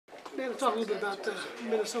Man, talk a little bit about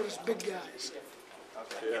Minnesota's big guys.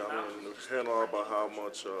 Yeah, I mean, we're hearing all about how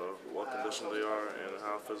much well conditioned they are and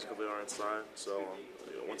how physical they are inside. So,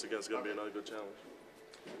 once again, it's going to be another good challenge.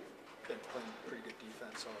 Been playing pretty good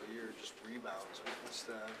defense all year, just rebounds. What's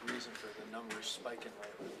the reason for the numbers spiking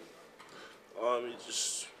lately? You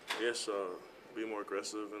just, yes, be more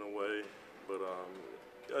aggressive in a way, but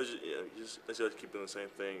you just have to keep doing the same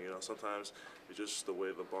thing. Sometimes it's just the way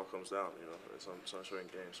the ball comes down. Some certain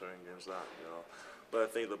games not. But I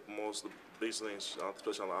think the biggest thing,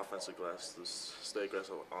 especially on the offensive glass, is stay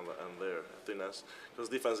aggressive on the end there. I think that's because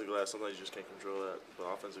defensive glass sometimes you just can't control that. But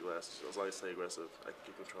offensive glass, as long as I stay aggressive, I can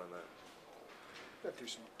keep controlling that. Got through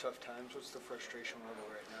some tough times. What's the frustration level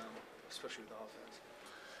right now, especially with the offense?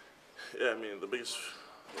 Yeah, I mean, the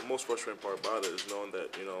most frustrating part about it is knowing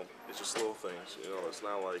that, it's just little things. It's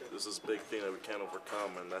not like this is a big thing that we can't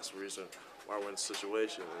overcome, and that's the reason why we're in this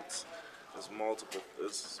situation. It's multiple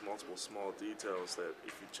small details that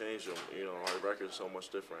if you change them, our record is so much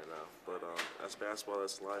different right now. But that's basketball,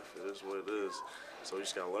 that's life. It is what it is. So you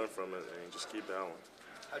just gotta learn from it and just keep battling.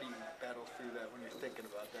 How do you battle through that when you're thinking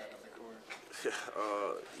about that on the court? Yeah,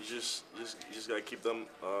 you just gotta keep them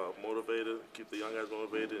motivated, keep the young guys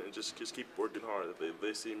motivated, and just keep working hard. If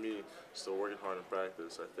they see me still working hard in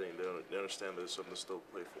practice, I think they understand that there's something to still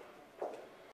play for.